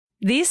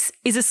This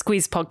is a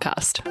Squiz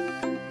podcast.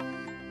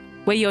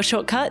 We're your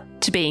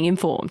shortcut to being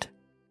informed.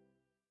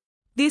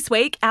 This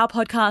week, our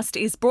podcast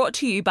is brought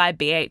to you by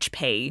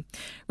BHP.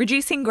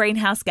 Reducing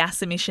greenhouse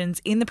gas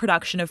emissions in the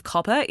production of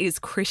copper is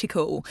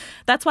critical.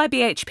 That's why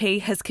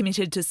BHP has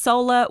committed to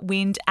solar,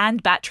 wind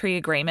and battery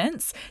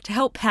agreements to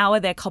help power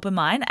their copper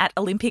mine at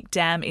Olympic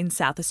Dam in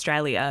South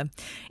Australia.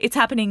 It's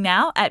happening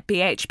now at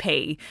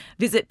BHP.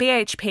 Visit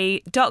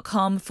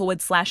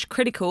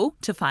bhp.com/critical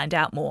to find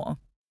out more.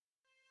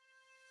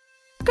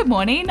 Good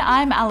morning,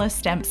 I'm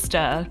Alice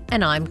Dempster.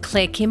 And I'm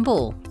Claire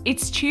Kimball.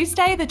 It's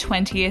Tuesday the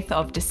 20th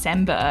of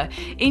December.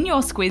 In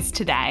your Squiz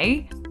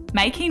today,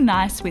 making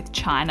nice with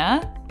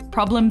China,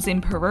 problems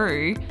in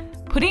Peru,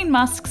 putting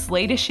Musk's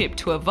leadership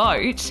to a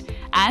vote,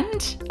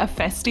 and a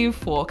festive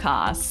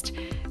forecast.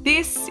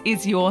 This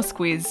is your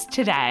Squiz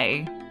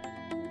today.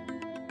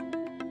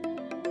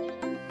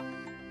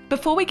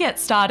 Before we get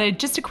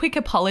started, just a quick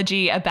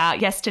apology about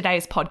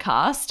yesterday's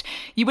podcast.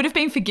 You would have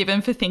been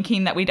forgiven for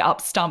thinking that we'd up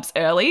stumps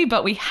early,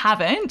 but we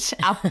haven't.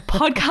 Our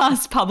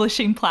podcast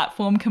publishing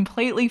platform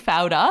completely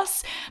failed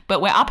us,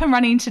 but we're up and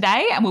running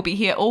today and we'll be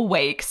here all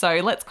week. So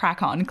let's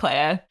crack on,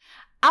 Claire.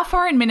 Our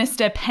Foreign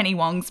Minister Penny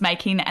Wong's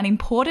making an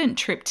important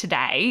trip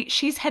today.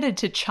 She's headed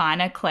to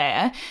China,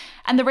 Claire.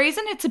 And the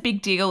reason it's a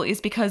big deal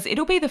is because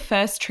it'll be the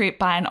first trip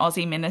by an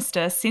Aussie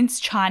minister since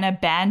China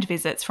banned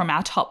visits from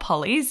our top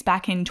pollies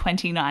back in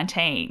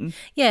 2019.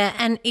 Yeah,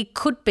 and it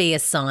could be a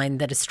sign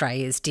that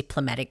Australia's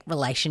diplomatic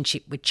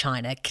relationship with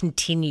China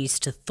continues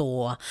to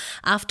thaw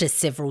after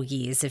several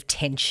years of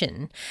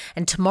tension.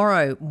 And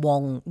tomorrow,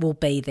 Wong will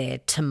be there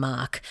to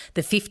mark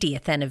the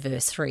 50th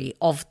anniversary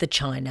of the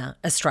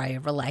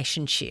China-Australia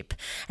relationship.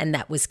 And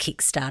that was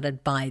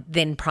kick-started by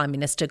then Prime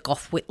Minister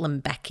Gough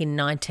Whitlam back in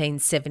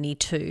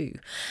 1972.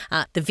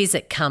 The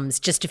visit comes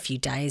just a few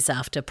days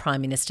after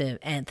Prime Minister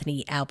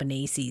Anthony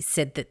Albanese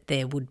said that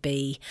there would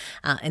be,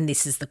 and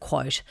this is the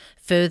quote,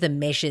 further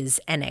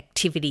measures and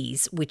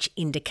activities which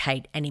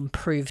indicate an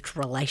improved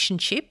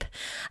relationship.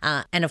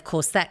 And of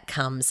course that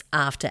comes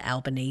after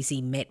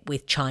Albanese met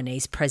with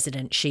Chinese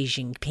President Xi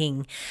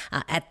Jinping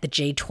at the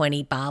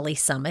G20 Bali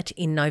summit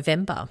in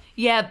November.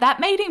 Yeah, that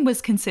meeting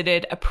was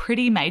considered a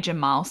pretty major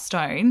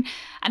milestone,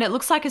 and it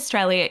looks like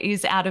Australia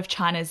is out of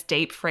China's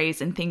deep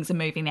freeze and things are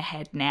moving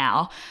ahead now.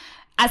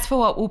 As for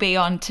what will be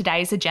on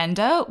today's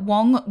agenda,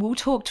 Wong will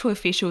talk to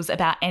officials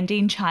about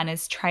ending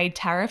China's trade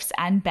tariffs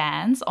and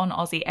bans on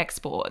Aussie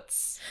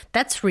exports.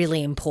 That's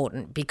really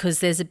important because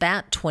there's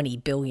about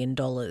 $20 billion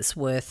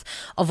worth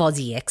of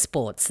Aussie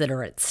exports that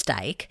are at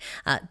stake.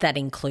 That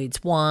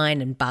includes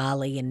wine and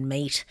barley and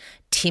meat,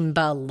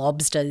 timber,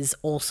 lobsters,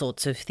 all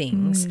sorts of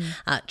things.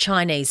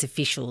 Chinese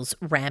officials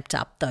ramped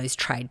up those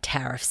trade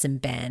tariffs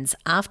and bans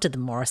after the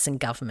Morrison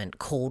government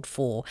called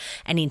for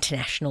an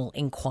international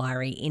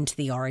inquiry into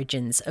the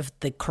origins of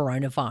the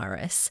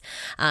coronavirus.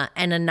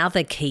 And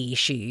another key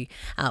issue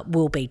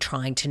will be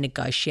trying to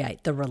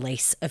negotiate the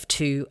release of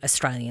two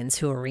Australians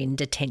who are in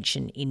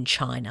detention in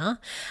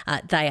China.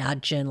 They are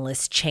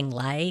journalist Cheng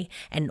Lei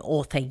and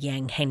author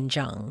Yang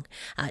Henzheng.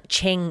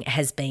 Cheng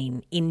has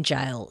been in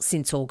jail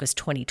since August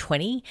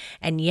 2020.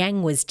 And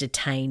Yang was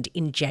detained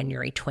in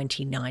January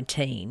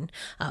 2019.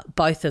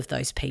 Both of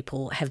those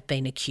people have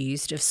been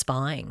accused of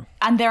spying.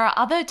 And there are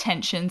other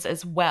tensions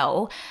as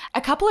well.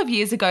 A couple of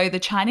years ago, the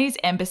Chinese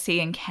embassy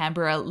in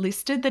Canberra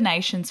listed the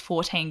nation's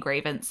 14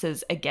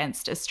 grievances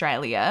against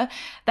Australia.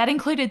 That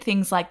included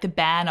things like the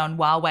ban on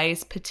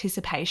Huawei's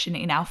participation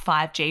in our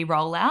 5G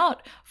rollout,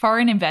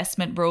 foreign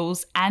investment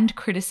rules, and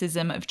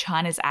criticism of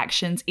China's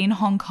actions in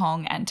Hong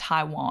Kong and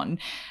Taiwan.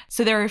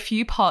 So there are a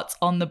few pots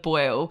on the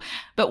boil,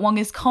 but Wong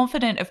is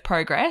confident of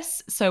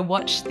progress, so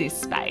watch this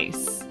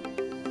space.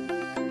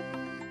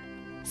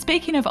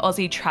 Speaking of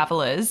Aussie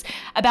travellers,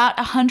 about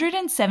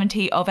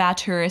 170 of our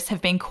tourists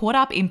have been caught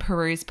up in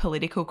Peru's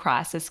political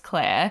crisis,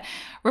 Claire.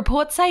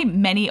 Reports say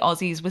many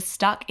Aussies were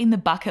stuck in the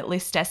bucket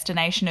list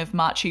destination of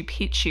Machu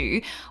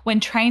Picchu when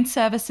train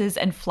services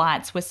and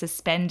flights were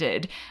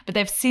suspended, but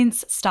they've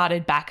since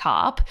started back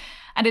up.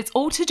 And it's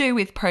all to do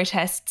with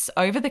protests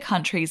over the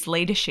country's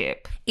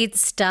leadership. It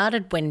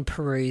started when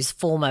Peru's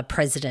former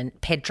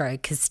president, Pedro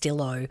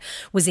Castillo,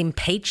 was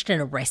impeached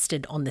and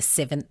arrested on the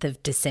 7th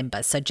of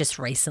December, so just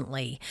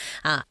recently,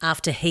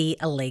 after he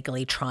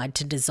illegally tried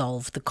to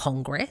dissolve the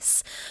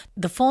Congress.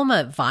 The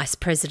former vice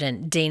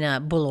president,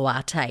 Dina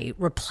Boluarte,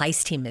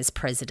 replaced him as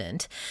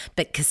president,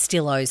 but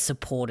Castillo's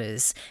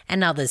supporters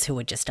and others who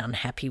are just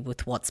unhappy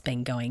with what's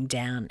been going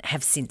down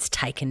have since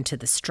taken to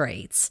the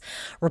streets.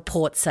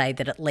 Reports say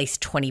that at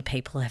least 20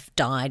 people have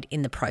died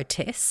in the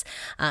protests,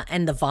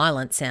 and the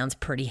violence sounds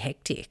pretty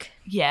hectic.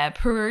 Yeah,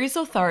 Peru's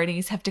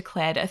authorities have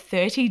declared a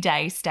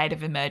 30-day state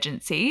of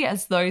emergency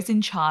as those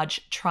in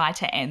charge try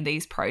to end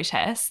these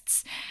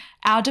protests.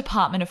 Our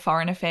Department of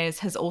Foreign Affairs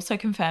has also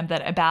confirmed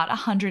that about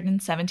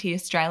 170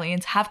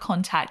 Australians have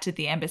contacted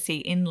the embassy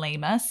in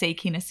Lima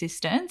seeking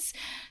assistance.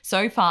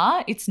 So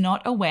far, it's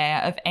not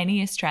aware of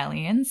any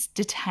Australians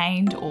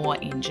detained or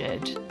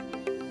injured.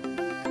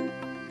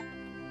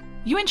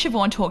 You and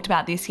Siobhan talked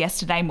about this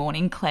yesterday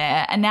morning,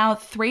 Claire, and now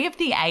 3 of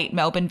the 8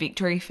 Melbourne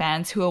Victory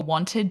fans who were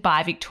wanted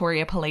by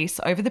Victoria Police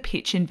over the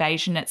pitch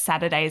invasion at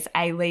Saturday's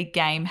A-League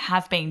game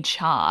have been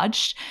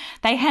charged.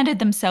 They handed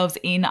themselves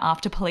in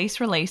after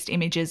police released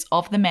images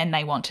of the men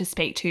they want to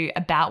speak to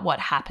about what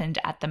happened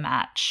at the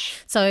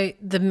match. So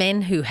the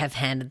men who have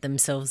handed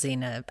themselves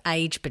in are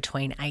aged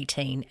between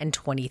 18 and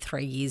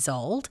 23 years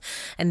old,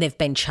 and they've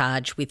been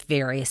charged with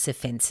various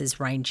offences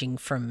ranging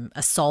from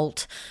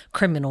assault,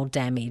 criminal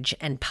damage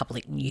and public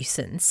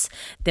nuisance.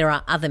 There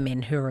are other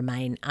men who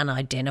remain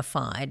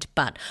unidentified,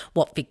 but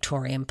what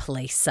Victorian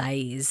police say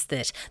is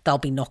that they'll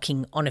be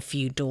knocking on a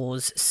few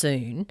doors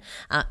soon.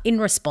 In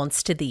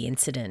response to the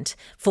incident,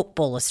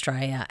 Football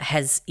Australia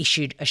has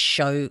issued a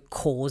show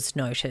cause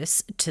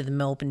notice to the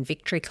Melbourne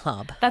Victory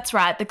Club. That's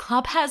right. The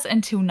club has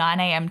until 9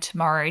 a.m.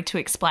 tomorrow to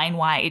explain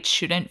why it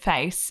shouldn't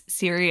face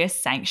serious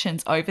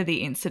sanctions over the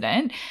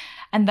incident.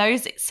 And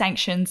those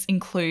sanctions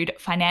include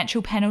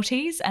financial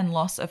penalties and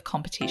loss of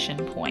competition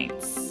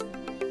points.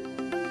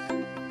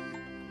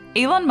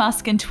 Elon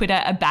Musk and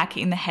Twitter are back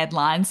in the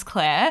headlines,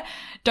 Claire.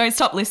 Don't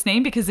stop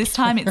listening because this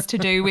time it's to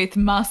do with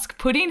Musk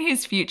putting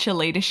his future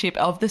leadership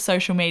of the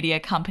social media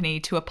company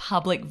to a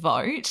public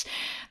vote.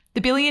 The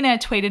billionaire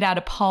tweeted out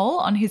a poll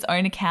on his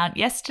own account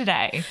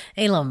yesterday.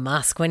 Elon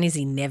Musk, when is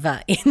he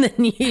never in the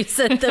news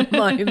at the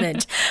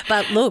moment?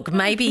 But look,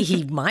 maybe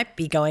he might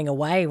be going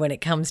away when it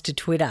comes to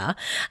Twitter.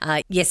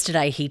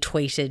 Yesterday he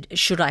tweeted,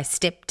 "Should I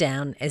step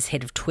down as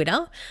head of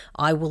Twitter?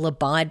 I will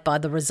abide by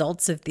the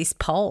results of this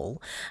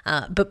poll."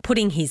 But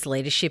putting his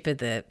leadership of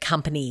the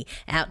company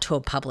out to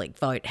a public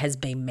vote has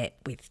been met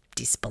with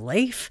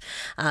disbelief,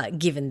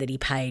 given that he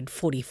paid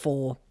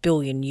 $44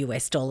 billion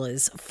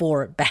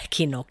for it back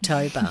in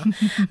October.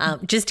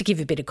 Just to give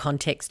a bit of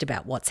context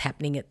about what's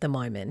happening at the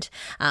moment,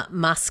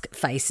 Musk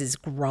faces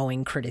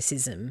growing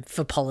criticism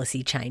for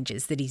policy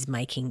changes that he's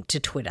making to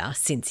Twitter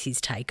since his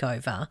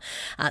takeover.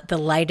 The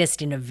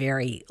latest in a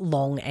very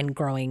long and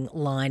growing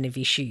line of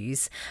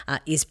issues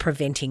is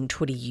preventing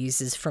Twitter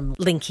users from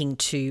linking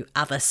to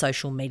other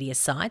social media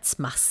sites.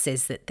 Musk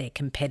says that they're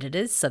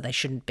competitors, so they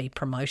shouldn't be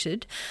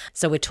promoted.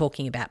 So we're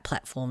talking about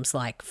platforms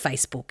like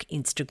Facebook,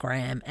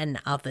 Instagram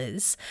and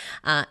others.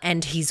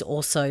 And he's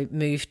also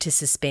moved to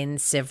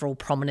suspend several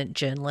prominent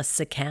journalists'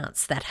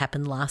 accounts. That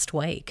happened last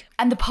week.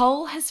 And the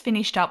poll has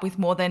finished up with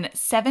more than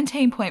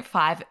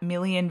 17.5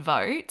 million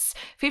votes.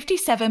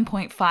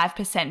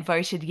 57.5%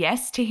 voted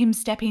yes to him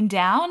stepping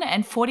down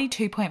and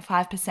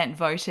 42.5%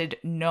 voted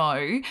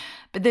no.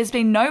 But there's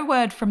been no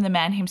word from the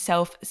man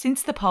himself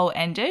since the poll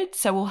ended,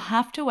 so we'll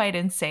have to wait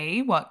and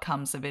see what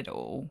comes of it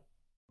all.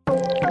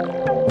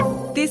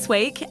 This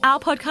week, our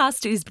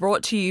podcast is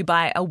brought to you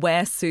by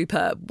Aware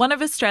Super, one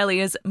of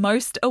Australia's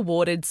most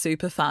awarded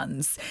super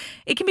funds.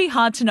 It can be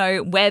hard to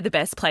know where the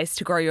best place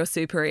to grow your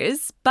super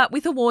is, but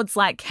with awards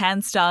like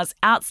CanStar's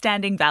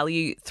Outstanding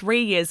Value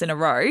 3 years in a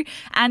row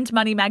and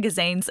Money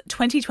Magazine's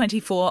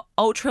 2024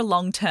 Ultra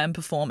Long-Term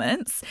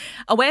Performance,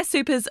 Aware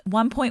Super's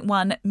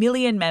 1.1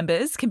 million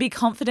members can be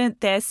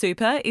confident their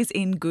super is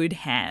in good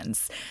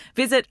hands.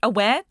 Visit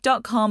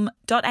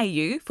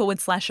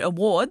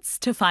aware.com.au/awards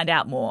to find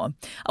out more.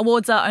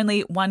 Awards are only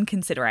one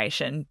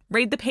consideration.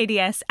 Read the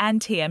PDS and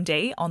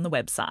TMD on the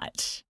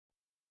website.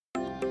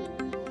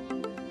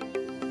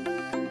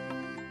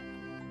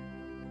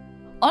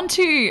 On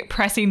to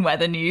pressing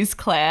weather news,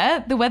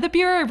 Claire. The Weather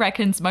Bureau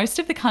reckons most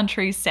of the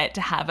country's set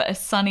to have a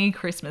sunny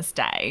Christmas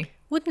Day.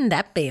 Wouldn't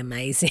that be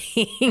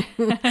amazing?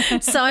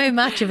 So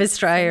much of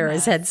Australia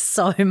has had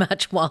so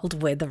much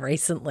wild weather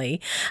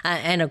recently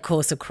and, of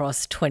course,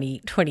 across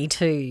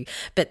 2022.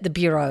 But the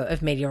Bureau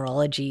of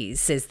Meteorology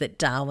says that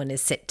Darwin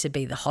is set to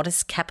be the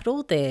hottest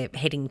capital. They're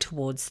heading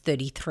towards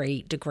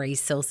 33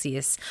 degrees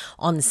Celsius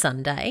on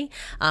Sunday.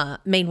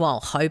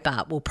 Meanwhile,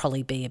 Hobart will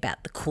probably be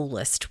about the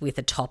coolest with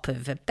a top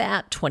of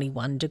about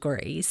 21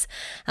 degrees.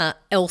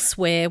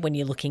 Elsewhere, when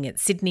you're looking at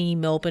Sydney,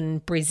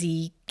 Melbourne,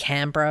 Brizzy,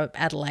 Canberra,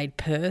 Adelaide,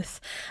 Perth,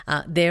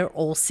 they're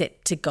all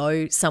set to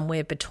go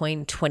somewhere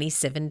between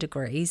 27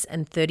 degrees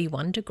and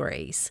 31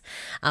 degrees.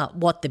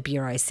 What the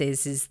Bureau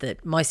says is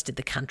that most of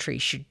the country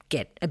should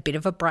get a bit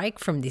of a break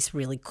from this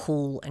really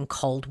cool and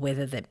cold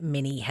weather that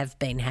many have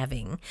been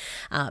having.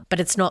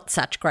 But it's not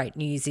such great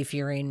news if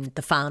you're in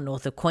the far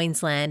north of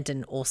Queensland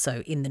and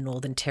also in the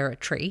Northern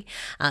Territory.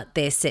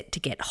 They're set to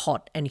get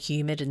hot and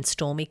humid and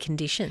stormy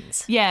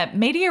conditions. Yeah,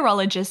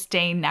 meteorologist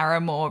Dean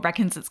Narramore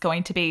reckons it's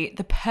going to be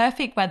the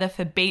perfect weather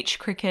for beach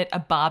cricket, a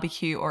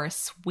barbecue or a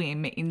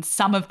swim in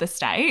some of the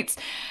states.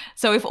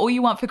 So if all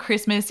you want for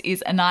Christmas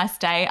is a nice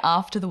day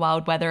after the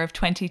wild weather of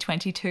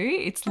 2022,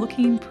 it's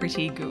looking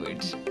pretty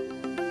good.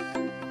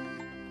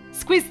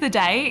 Squiz the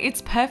Day, it's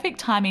perfect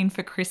timing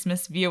for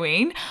Christmas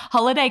viewing.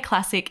 Holiday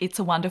classic It's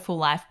a Wonderful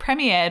Life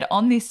premiered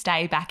on this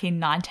day back in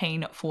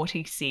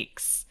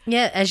 1946.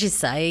 Yeah, as you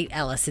say,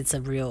 Alice, it's a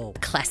real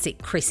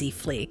classic Chrissy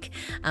flick.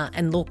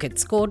 And look, it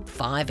scored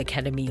 5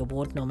 Academy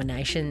Award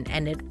nominations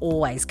and it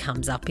always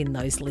comes up in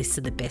those lists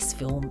of the best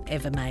film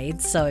ever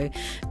made. So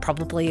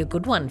probably a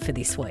good one for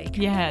this week.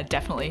 Yeah,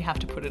 definitely have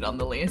to put it on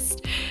the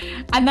list.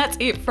 And that's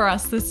it for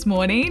us this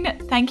morning.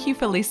 Thank you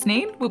for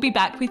listening. We'll be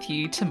back with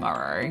you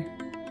tomorrow.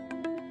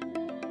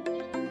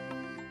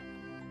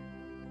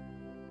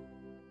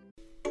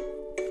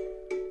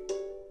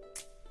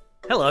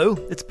 Hello,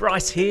 it's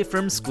Bryce here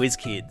from Squiz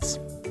Kids.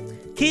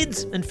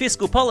 Kids and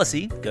fiscal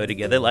policy go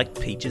together like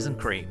peaches and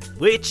cream,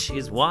 which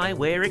is why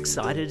we're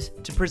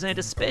excited to present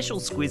a special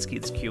Squiz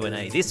Kids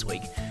Q&A this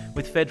week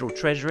with Federal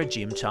Treasurer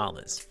Jim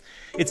Chalmers.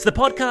 It's the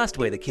podcast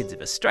where the kids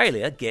of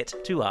Australia get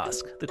to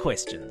ask the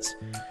questions.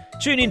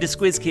 Tune in to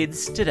Squiz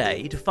Kids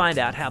today to find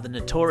out how the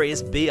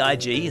notorious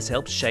BIG has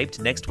helped shape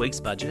next week's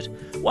budget,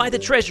 why the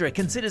Treasurer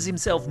considers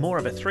himself more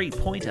of a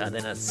three-pointer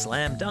than a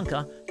slam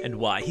dunker, and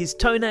why his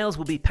toenails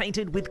will be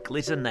painted with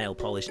glitter nail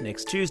polish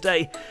next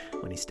Tuesday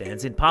when he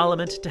stands in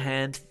Parliament to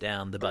hand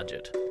down the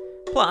budget.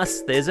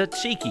 Plus, there's a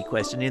cheeky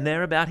question in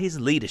there about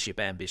his leadership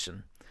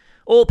ambition.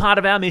 All part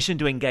of our mission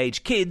to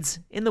engage kids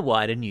in the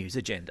wider news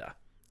agenda.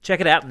 Check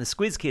it out in the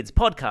Squiz Kids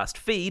podcast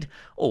feed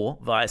or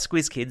via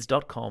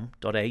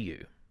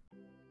squizkids.com.au.